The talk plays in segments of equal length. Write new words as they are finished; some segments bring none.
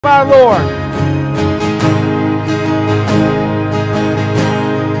our Lord.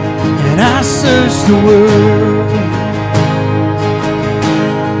 And I searched the world,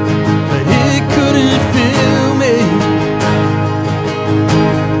 but it couldn't fill me.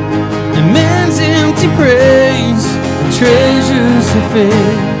 And man's empty praise, the treasures of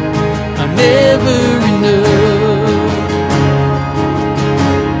faith are never enough.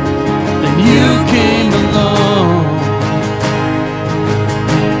 Then you came along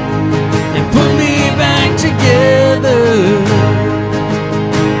and put me back together.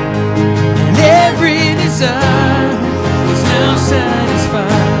 Is now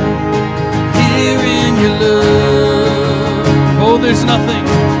satisfied here in your love. Oh, there's nothing.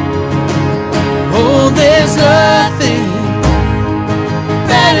 Oh, there's nothing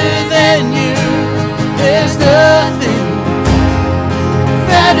better than you. There's nothing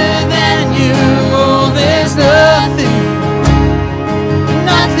better than you. Oh, there's nothing.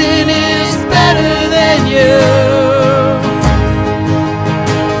 Nothing is better than you.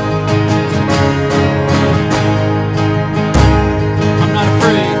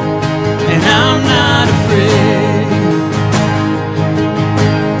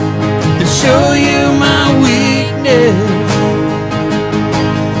 Show you my weakness,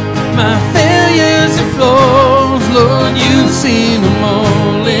 my failures and flaws. Lord, you've seen them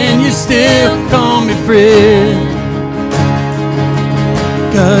all, and you still call me friend.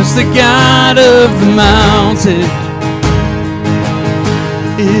 'Cause the God of the mountain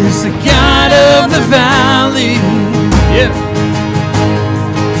is the God of the valley. Yeah.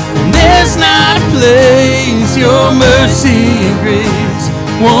 And there's not a place your mercy and grace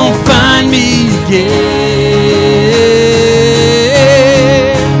won't find me again.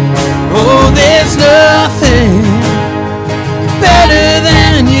 Oh, there's nothing better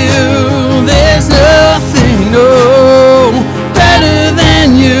than you. There's nothing, no, better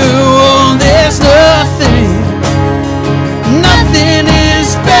than you. Oh, there's nothing. Nothing is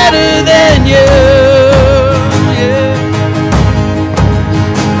better than you. Yeah.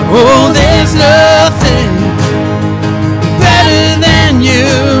 Oh, there's nothing better than you.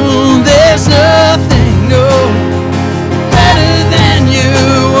 There's nothing, no, better than you.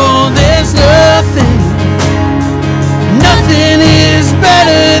 Oh, there's nothing. Nothing is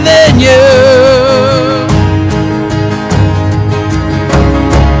better than you.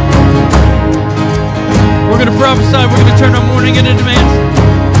 We're going to prophesy. We're going to turn our mourning into dance.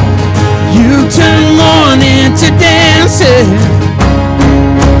 You turn mourning to dancing.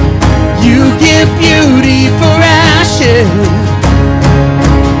 You give beauty for ashes.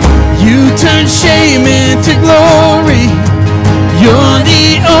 You turn shame into glory. You're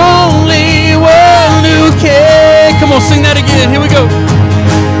the only one who can. Come on, sing that again. Here we go.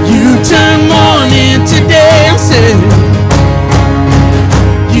 You turn mourning to dancing.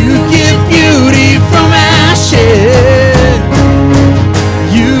 You give beauty from ashes.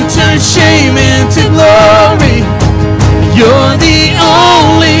 You turn shame into glory. You're the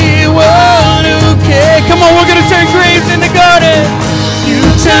only one who can. Come on, we're going to turn graves into gardens. You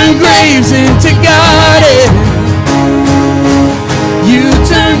turn graves into gardens. You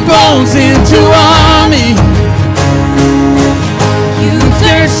turn bones into army. You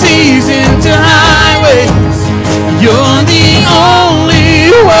turn seas into highways. You're the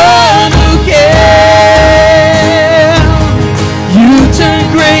only one who can. You turn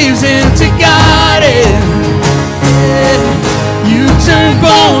graves into gardens. You turn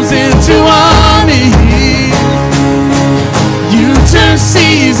bones into army. You turn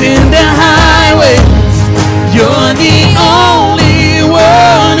seas into highways. You're the only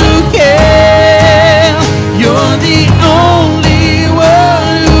one who can. You're the only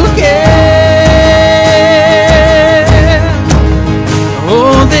one who can.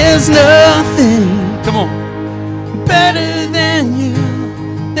 Oh, there's nothing, come on, better than you.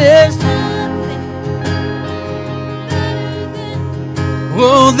 There's nothing better than you.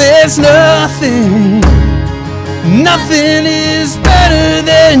 Oh, there's nothing. Nothing is better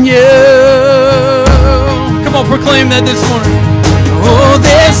than you. Come on, proclaim that this morning. Oh,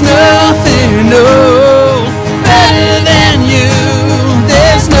 there's nothing, no, better than you.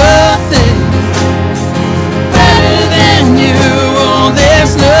 There's nothing better than you. Oh,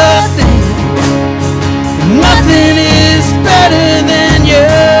 there's nothing. Nothing is better than you.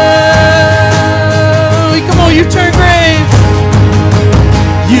 Come on, you turn graves.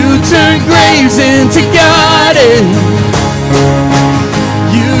 You turn graves into gardens.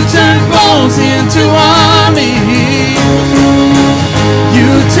 You turn bones into army. You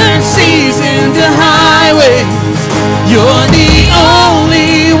turn seas into highways. You're the